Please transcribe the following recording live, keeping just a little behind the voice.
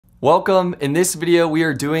Welcome. In this video, we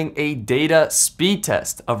are doing a data speed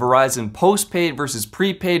test of Verizon Postpaid versus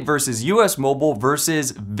Prepaid versus US Mobile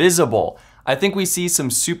versus Visible. I think we see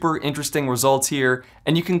some super interesting results here,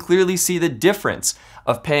 and you can clearly see the difference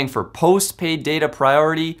of paying for postpaid data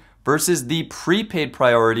priority versus the prepaid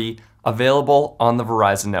priority available on the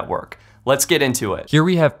Verizon network. Let's get into it. Here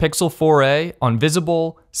we have Pixel 4a on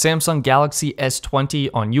Visible, Samsung Galaxy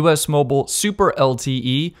S20 on US Mobile Super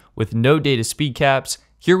LTE with no data speed caps.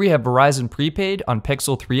 Here we have Verizon Prepaid on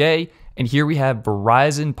Pixel 3a, and here we have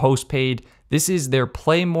Verizon Postpaid. This is their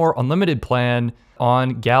Play More Unlimited plan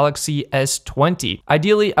on Galaxy S20.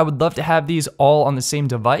 Ideally, I would love to have these all on the same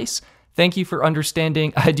device. Thank you for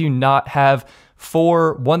understanding. I do not have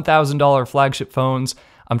 4 $1,000 flagship phones.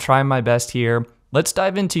 I'm trying my best here. Let's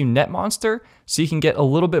dive into NetMonster so you can get a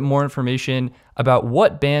little bit more information about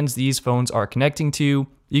what bands these phones are connecting to.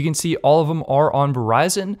 You can see all of them are on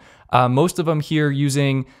Verizon. Most of them here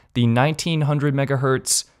using the 1900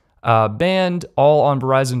 megahertz band, all on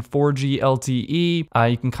Verizon 4G LTE.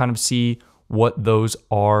 You can kind of see what those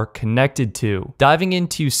are connected to. Diving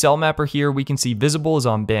into Cell Mapper here, we can see Visible is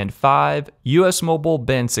on band 5, US Mobile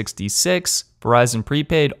band 66, Verizon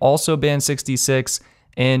Prepaid also band 66,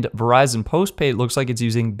 and Verizon Postpaid looks like it's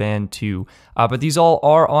using band 2. But these all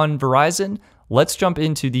are on Verizon. Let's jump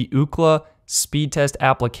into the Ookla speed test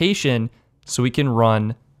application so we can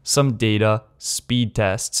run some data speed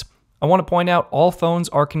tests. I want to point out all phones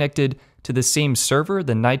are connected to the same server,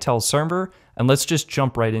 the Nitel server, and let's just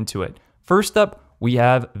jump right into it. First up, we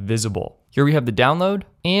have Visible. Here we have the download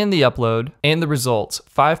and the upload and the results.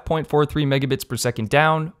 5.43 megabits per second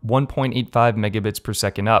down, 1.85 megabits per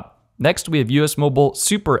second up. Next, we have US Mobile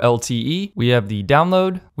Super LTE. We have the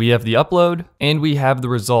download, we have the upload, and we have the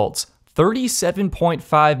results. 37.5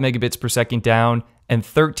 megabits per second down and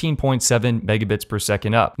 13.7 megabits per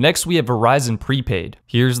second up. Next, we have Verizon Prepaid.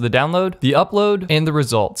 Here's the download, the upload, and the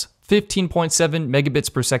results. 15.7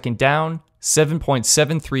 megabits per second down,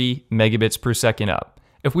 7.73 megabits per second up.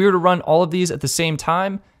 If we were to run all of these at the same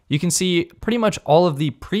time, you can see pretty much all of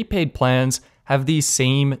the prepaid plans have the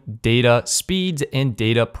same data speeds and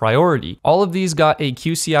data priority. All of these got a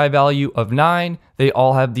QCI value of 9. They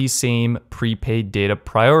all have the same prepaid data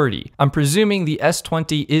priority. I'm presuming the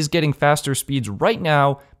S20 is getting faster speeds right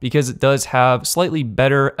now because it does have slightly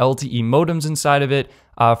better LTE modems inside of it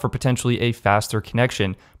for potentially a faster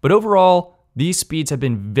connection. But overall, these speeds have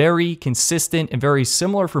been very consistent and very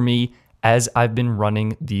similar for me as I've been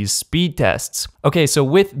running these speed tests. Okay, so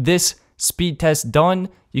with this speed test done,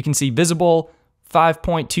 you can see Visible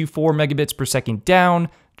 5.24 megabits per second down,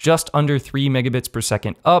 just under 3 megabits per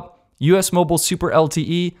second up. US Mobile Super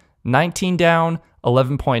LTE 19 down,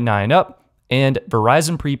 11.9 up, and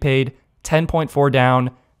Verizon Prepaid 10.4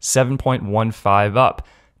 down, 7.15 up.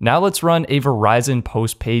 Now let's run a Verizon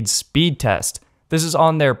Postpaid speed test. This is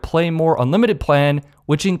on their Play More Unlimited plan,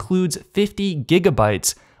 which includes 50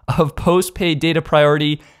 gigabytes of postpaid data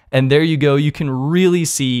priority. And there you go, you can really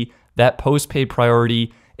see that postpaid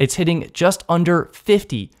priority. It's hitting just under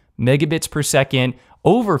 50 megabits per second,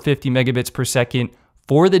 over 50 megabits per second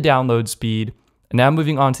for the download speed. And now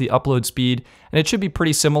moving on to the upload speed, and it should be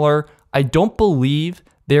pretty similar. I don't believe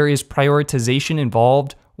there is prioritization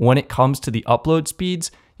involved when it comes to the upload speeds.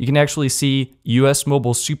 You can actually see US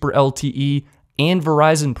Mobile Super LTE and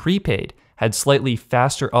Verizon Prepaid had slightly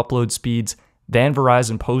faster upload speeds than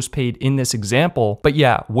Verizon Postpaid in this example. But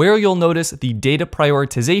yeah, where you'll notice the data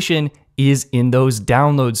prioritization is in those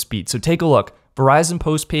download speeds. So take a look. Verizon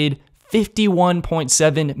Postpaid,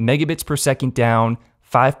 51.7 megabits per second down,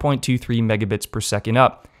 5.23 megabits per second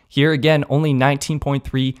up. Here again, only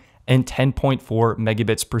 19.3 and 10.4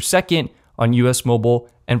 megabits per second on US Mobile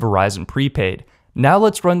and Verizon Prepaid. Now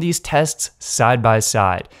let's run these tests side by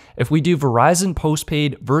side. If we do Verizon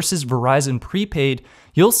Postpaid versus Verizon Prepaid,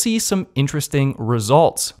 you'll see some interesting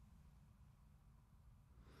results.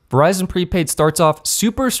 Verizon Prepaid starts off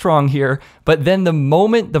super strong here, but then the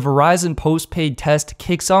moment the Verizon Postpaid test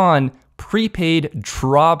kicks on, Prepaid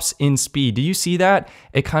drops in speed. Do you see that?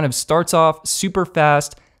 It kind of starts off super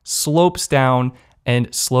fast, slopes down,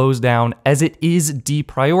 and slows down as it is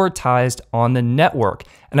deprioritized on the network.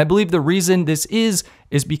 And I believe the reason this is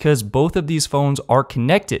because both of these phones are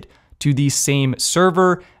connected to the same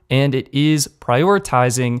server, and it is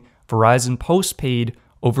prioritizing Verizon Postpaid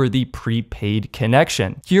over the prepaid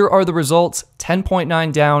connection. Here are the results: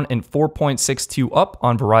 10.9 down and 4.62 up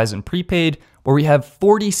on Verizon Prepaid, where we have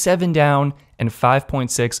 47 down and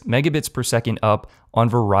 5.6 megabits per second up on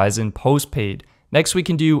Verizon Postpaid. Next, we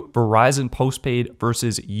can do Verizon Postpaid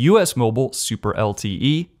versus US Mobile Super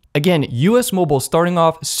LTE. Again, US Mobile starting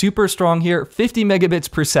off super strong here, 50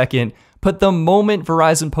 megabits per second, But the moment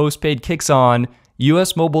Verizon Postpaid kicks on,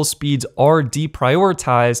 US Mobile speeds are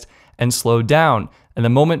deprioritized and slowed down. And the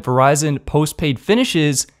moment Verizon Postpaid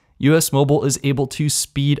finishes, US Mobile is able to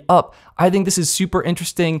speed up. I think this is super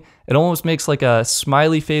interesting. It almost makes like a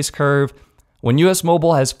smiley face curve. When US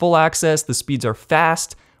Mobile has full access, the speeds are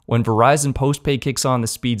fast. When Verizon Postpaid kicks on, the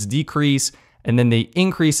speeds decrease, and then they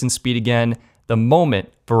increase in speed again the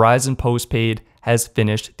moment Verizon Postpaid has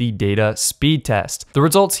finished the data speed test. The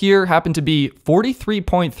results here happen to be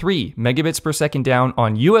 43.3 megabits per second down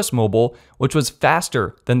on US Mobile, which was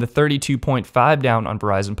faster than the 32.5 down on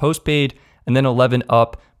Verizon Postpaid, and then 11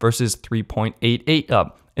 up versus 3.88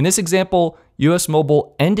 up. In this example, US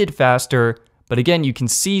Mobile ended faster, but again, you can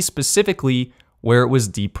see specifically where it was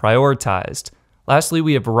deprioritized. Lastly,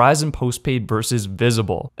 we have Verizon Postpaid versus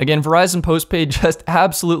Visible. Again, Verizon Postpaid just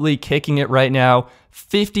absolutely kicking it right now.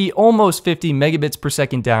 Almost 50 megabits per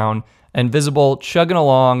second down, and Visible chugging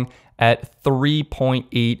along at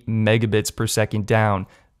 3.8 megabits per second down.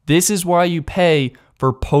 This is why you pay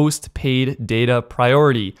for postpaid data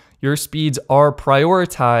priority. Your speeds are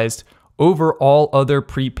prioritized over all other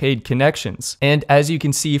prepaid connections. And as you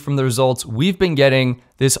can see from the results we've been getting,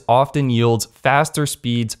 this often yields faster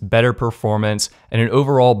speeds, better performance, and an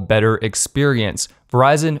overall better experience.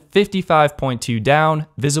 Verizon 55.2 down,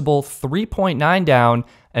 Visible 3.9 down,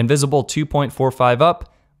 and Visible 2.45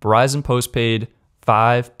 up. Verizon Postpaid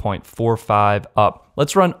 5.45 up.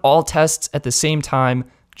 Let's run all tests at the same time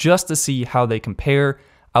just to see how they compare.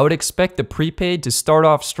 I would expect the prepaid to start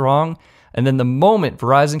off strong, and then the moment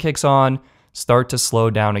Verizon kicks on, start to slow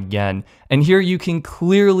down again. And here you can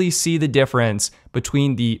clearly see the difference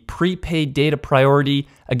between the prepaid data priority.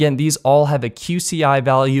 Again, these all have a QCI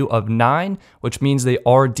value of 9, which means they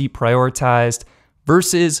are deprioritized,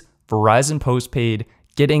 versus Verizon Postpaid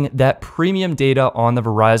getting that premium data on the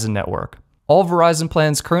Verizon network. All Verizon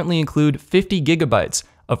plans currently include 50 gigabytes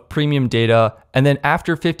of premium data, and then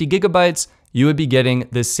after 50 gigabytes, you would be getting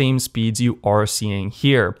the same speeds you are seeing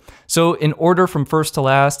here. So in order from first to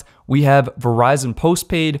last, we have Verizon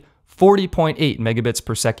Postpaid 40.8 megabits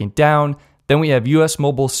per second down. Then we have US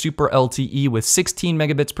Mobile Super LTE with 16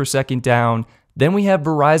 megabits per second down. Then we have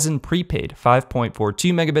Verizon Prepaid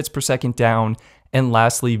 5.42 megabits per second down. And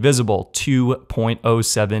lastly, Visible 2.07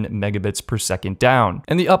 megabits per second down.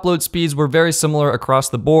 And the upload speeds were very similar across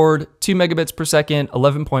the board: 2 megabits per second,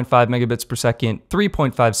 11.5 megabits per second,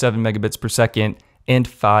 3.57 megabits per second, and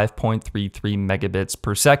 5.33 megabits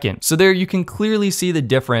per second. So there you can clearly see the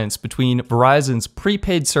difference between Verizon's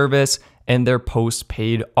prepaid service and their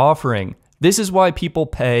postpaid offering. This is why people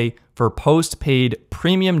pay for postpaid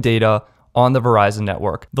premium data on the Verizon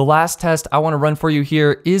network. The last test I want to run for you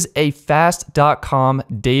here is a fast.com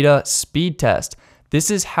data speed test. This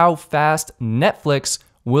is how fast Netflix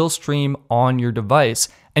will stream on your device.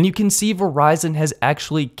 And you can see Verizon has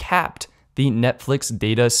actually capped the Netflix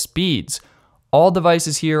data speeds. All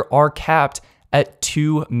devices here are capped at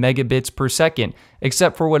 2 megabits per second,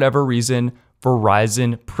 except for whatever reason,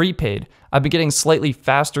 Verizon Prepaid. I've been getting slightly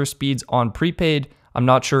faster speeds on prepaid. I'm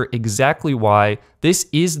not sure exactly why. This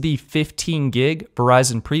is the 15 gig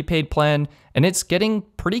Verizon Prepaid plan, and it's getting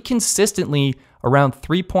pretty consistently around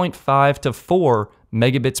 3.5 to 4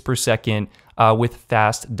 megabits per second with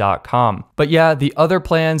fast.com. But yeah, the other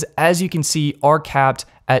plans, as you can see, are capped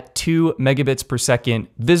at 2 megabits per second,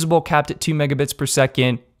 Visible capped at 2 megabits per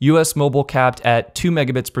second, US Mobile capped at 2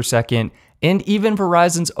 megabits per second, and even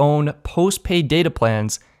Verizon's own postpaid data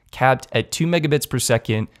plans capped at 2 megabits per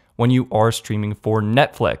second when you are streaming for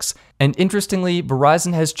Netflix. And interestingly,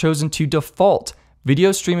 Verizon has chosen to default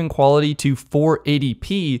video streaming quality to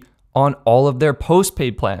 480p on all of their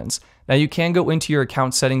postpaid plans. Now you can go into your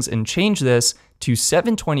account settings and change this to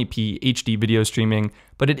 720p HD video streaming,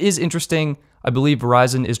 but it is interesting. I believe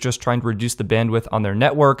Verizon is just trying to reduce the bandwidth on their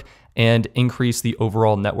network and increase the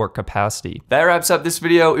overall network capacity. That wraps up this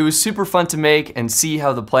video. It was super fun to make and see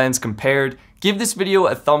how the plans compared. Give this video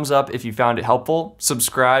a thumbs up if you found it helpful,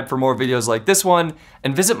 subscribe for more videos like this one,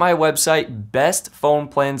 and visit my website,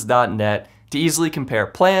 bestphoneplans.net, to easily compare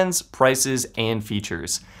plans, prices, and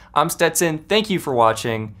features. I'm Stetson, thank you for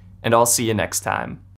watching, and I'll see you next time.